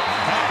for more.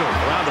 Tackled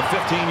around the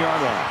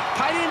 15-yard line.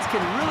 Tight ends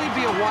can really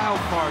be a wild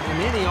card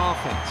in any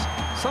offense.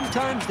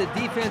 Sometimes the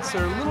defense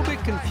are a little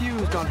bit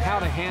confused on how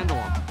to handle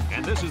them.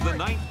 And this is the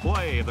 9th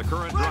play of the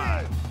current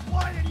drive.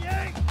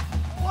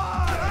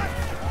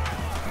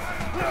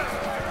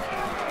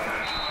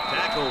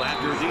 Tackle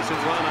after a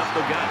decent run up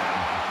the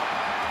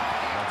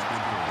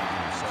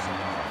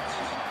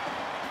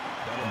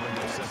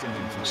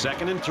gut.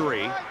 Second and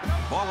 3.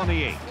 Ball on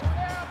the 8.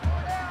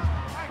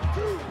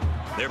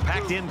 They're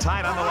packed in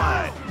tight on the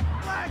line.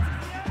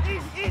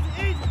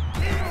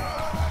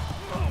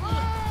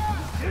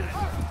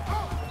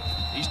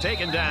 He's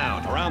taken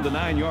down around the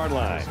 9-yard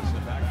line.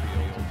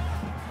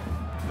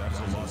 That's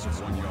a loss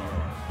of 1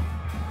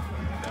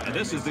 yard. And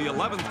this is the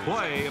 11th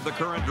play of the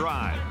current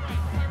drive.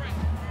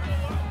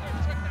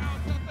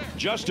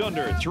 Just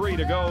under 3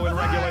 to go in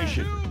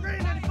regulation.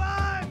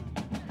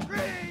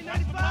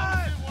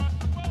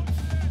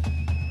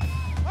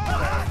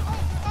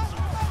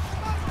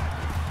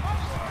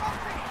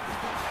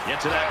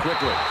 Gets it out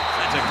quickly.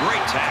 That's a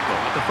great tackle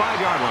at the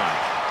 5-yard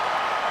line.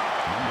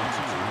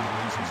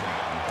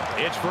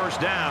 It's first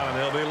down, and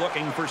they'll be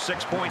looking for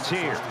 6 points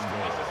here.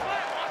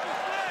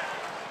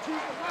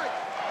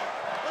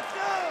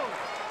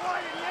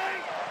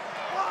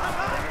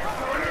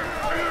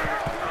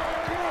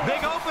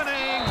 Big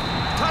opening.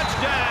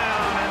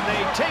 Touchdown, and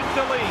they take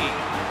the lead.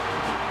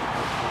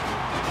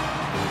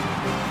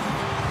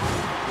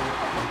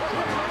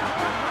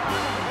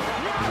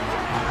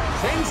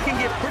 Things can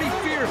get pretty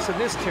fierce in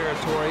this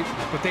territory,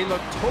 but they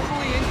look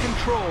totally in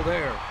control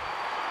there.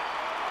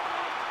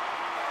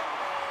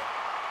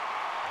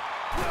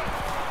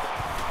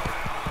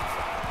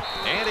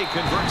 And he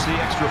converts the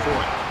extra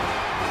point.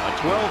 A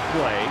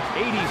 12-play,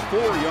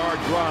 84-yard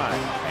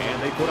drive,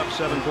 and they put up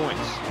 7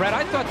 points. Brad,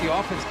 I thought the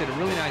offense did a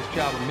really nice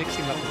job of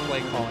mixing up the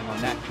play calling on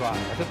that drive.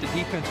 I thought the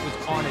defense was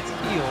on its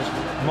heels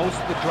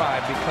most of the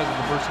drive because of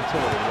the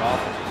versatility of the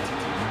offense.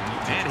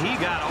 And he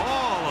got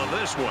all of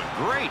this one.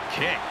 Great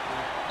kick.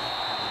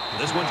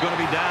 This one's going to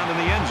be down in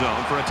the end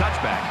zone for a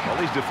touchback. Well,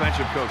 these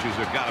defensive coaches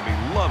have got to be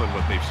loving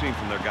what they've seen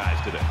from their guys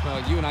today.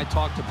 Well, you and I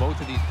talked to both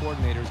of these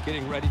coordinators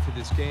getting ready for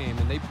this game,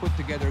 and they put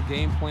together a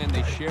game plan.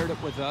 They shared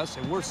it with us,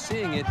 and we're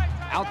seeing it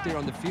out there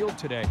on the field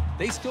today.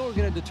 They still are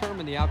going to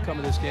determine the outcome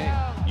of this game.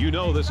 You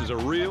know this is a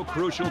real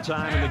crucial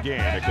time in the game.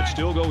 It could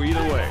still go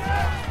either way.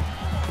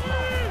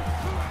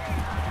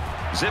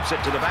 Zips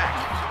it to the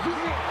back.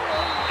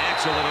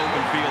 Excellent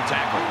open field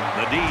tackle.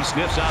 The D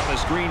sniffs out the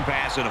screen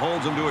pass and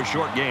holds him to a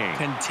short gain.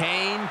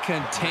 Contain,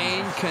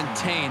 contain,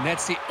 contain.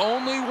 That's the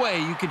only way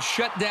you can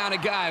shut down a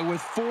guy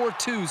with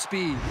 4.2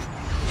 speed.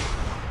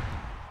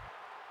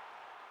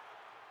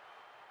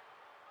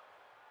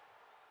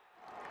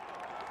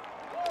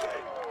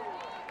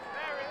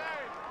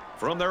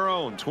 From their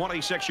own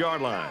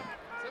 26-yard line.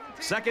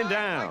 Second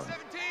down.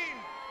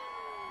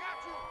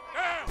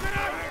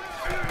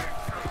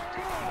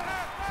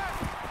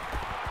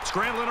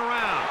 Scrambling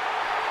around.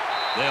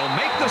 They'll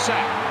make the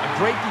sack. A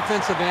great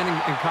defensive end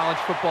in college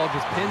football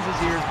just pins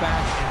his ears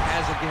back and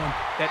has, again,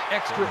 that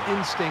extra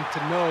instinct to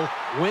know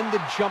when to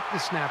jump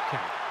the snap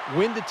count,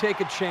 when to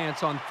take a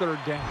chance on third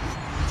down.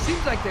 It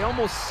seems like they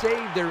almost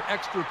save their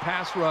extra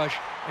pass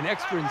rush and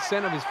extra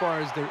incentive as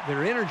far as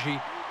their energy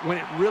when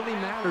it really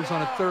matters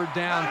on a third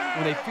down,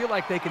 when they feel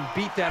like they can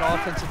beat that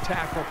offensive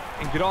tackle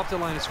and get off the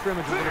line of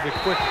scrimmage a little bit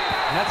quicker.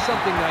 And that's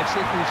something that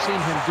we've seen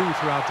him do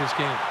throughout this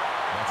game.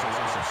 That's a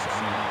loss of 7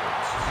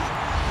 yards.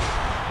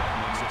 That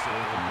makes it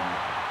 4th and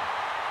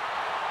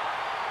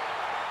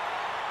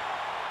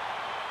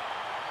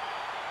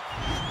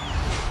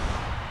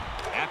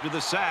 1. After the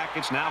sack,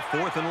 it's now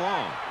 4th and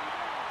long.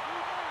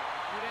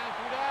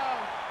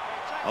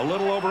 A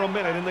little over a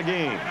minute in the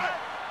game.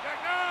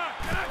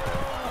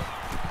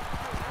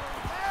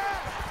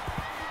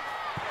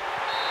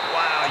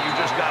 Wow, you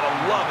just got to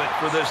love it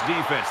for this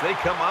defense. They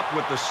come up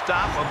with the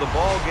stop of the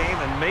ball game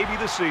and maybe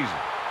the season.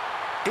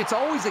 It's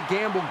always a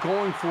gamble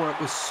going for it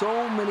with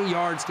so many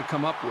yards to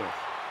come up with.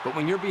 But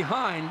when you're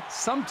behind,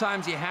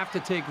 sometimes you have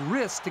to take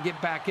risks to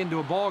get back into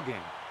a ball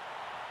game.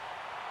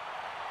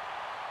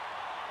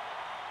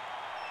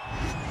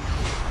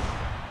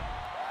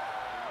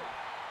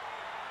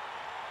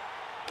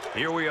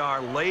 Here we are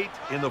late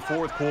in the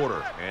 4th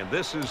quarter, and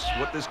this is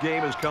what this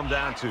game has come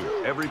down to.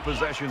 Every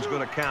possession's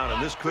going to count,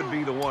 and this could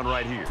be the one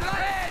right here.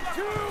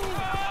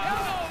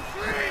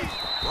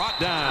 Brought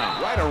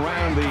down right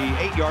around the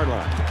 8-yard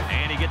line.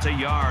 And he gets a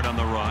yard on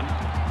the run.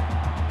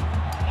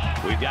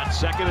 We've got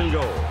 2nd and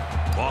goal.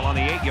 Ball on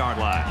the 8-yard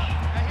line.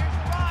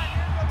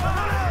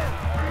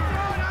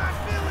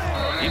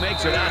 He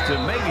makes it out to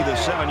maybe the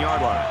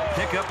 7-yard line.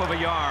 Pickup of a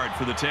yard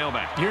for the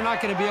tailback. You're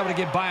not going to be able to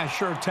get by a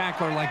sure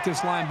tackler like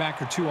this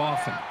linebacker too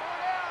often.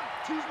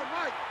 Choose the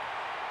right.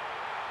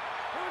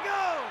 Here we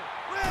go.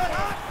 Red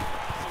hot.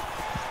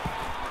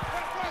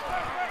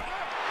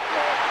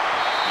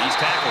 He's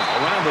tackled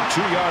around the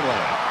 2-yard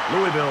line.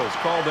 Louisville's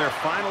called their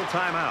final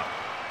timeout.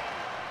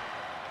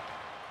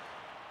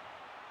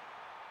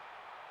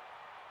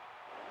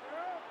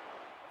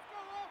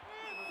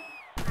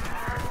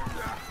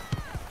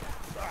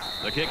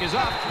 The kick is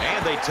up,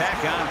 and they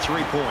tack on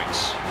 3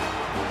 points.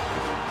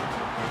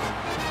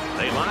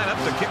 They line up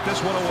to kick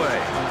this one away.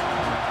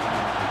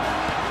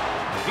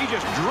 He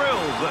just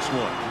drills this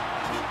one.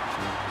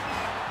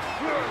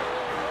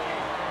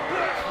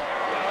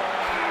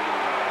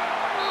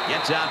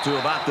 Gets out to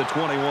about the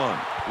 21.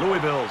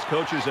 Louisville's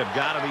coaches have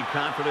got to be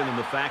confident in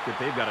the fact that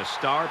they've got a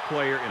star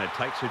player in a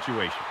tight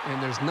situation.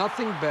 And there's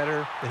nothing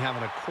better than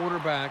having a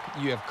quarterback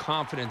you have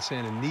confidence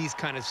in these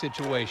kind of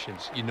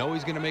situations. You know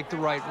he's going to make the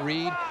right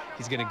read.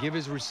 He's going to give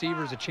his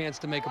receivers a chance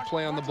to make a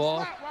play on the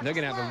ball. And they're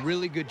going to have a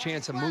really good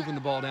chance of moving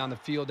the ball down the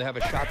field to have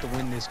a shot to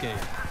win this game.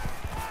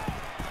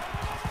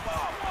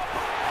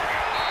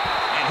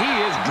 And he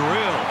is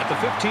drilled at the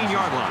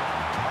 15-yard line.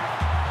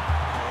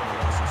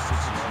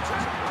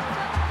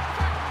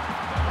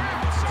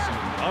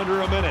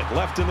 Under a minute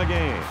left in the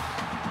game.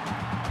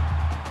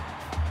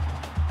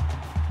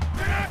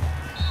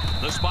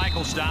 The spike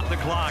will stop the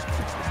clock.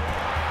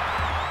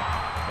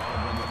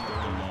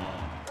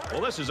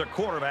 Well, this is a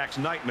quarterback's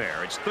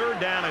nightmare. It's 3rd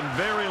down and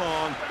very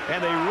long,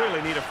 and they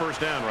really need a first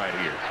down right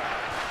here.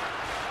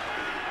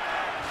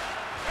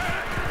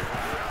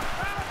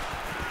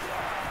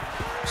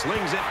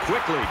 Slings it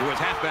quickly to his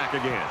halfback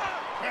again.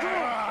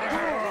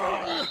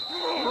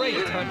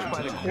 Great touch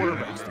by the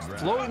quarterback.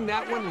 Floating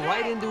that one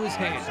right into his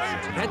hands.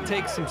 That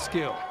takes some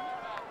skill.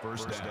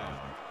 First down.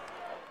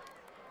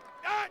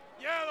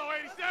 Yellow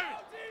 87.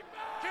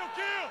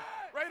 Kill.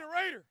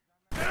 Raider.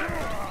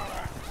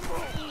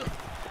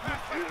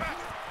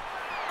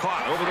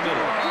 Caught over the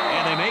middle.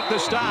 And they make the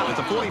stop at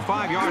the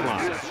 45-yard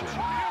line.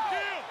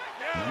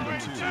 Number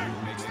 2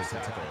 makes the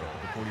tackle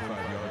at the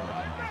 45-yard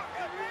line.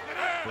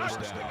 First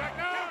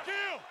down.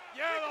 Kill.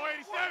 Yellow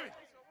 87.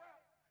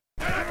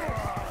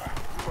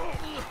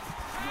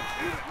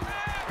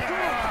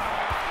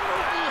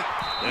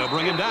 They'll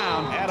bring him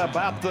down at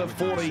about the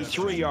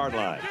 43-yard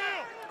line.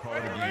 Call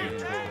it a gain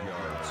of 12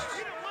 yards.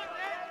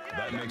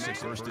 That makes it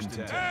 1st and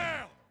 10.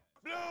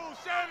 Blue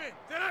 7.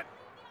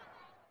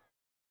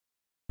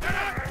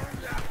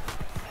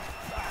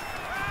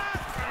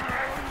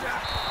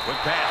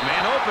 Quick pass,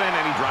 man open,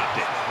 and he dropped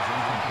it.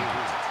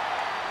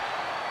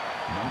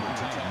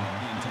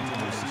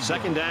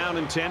 2nd down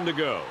and 10 to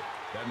go.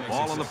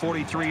 Ball on the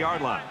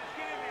 43-yard line.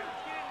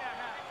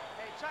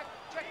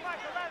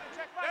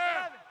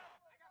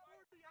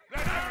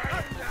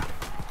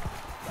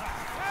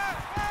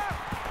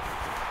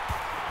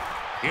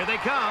 Here they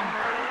come.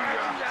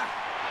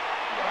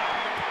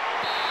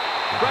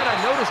 Brett, I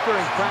noticed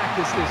during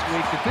practice this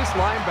week that this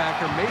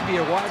linebacker may be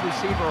a wide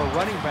receiver or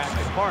running back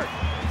at heart.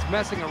 He's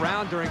messing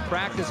around during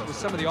practice with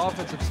some of the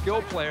offensive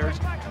skill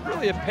players.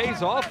 Really, it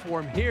pays off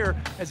for him here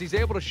as he's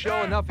able to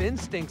show enough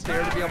instincts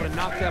there to be able to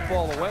knock that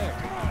ball away.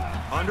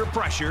 Under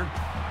pressure.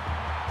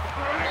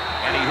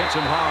 And he hits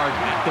him hard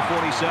at the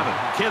 47.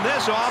 Can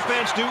this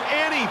offense do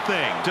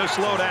anything to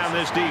slow down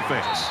this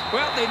defense?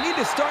 Well, they need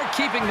to start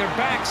keeping their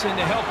backs in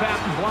to help out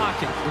in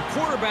blocking. The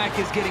quarterback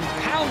is getting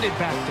pounded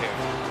back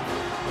there.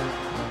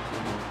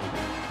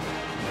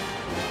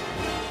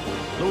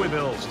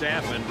 Louisville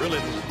staff and really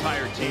this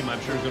entire team,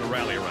 I'm sure, is going to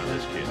rally around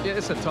this kid. Yeah,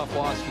 it's a tough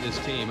loss for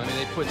this team. I mean,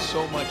 they put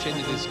so much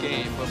into this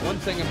game, but one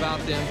thing about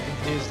them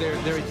is they're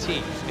a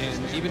team.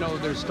 And even though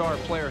their star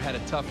player had a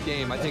tough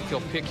game, I think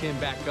they'll pick him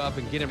back up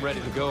and get him ready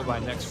to go by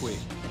next week.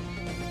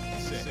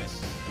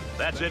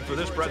 That's it for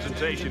this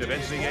presentation of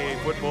NCAA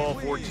Football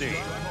 14.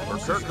 For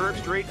Kirk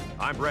Herbstreit,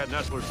 I'm Brad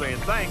Nessler saying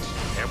thanks,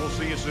 and we'll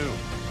see you soon.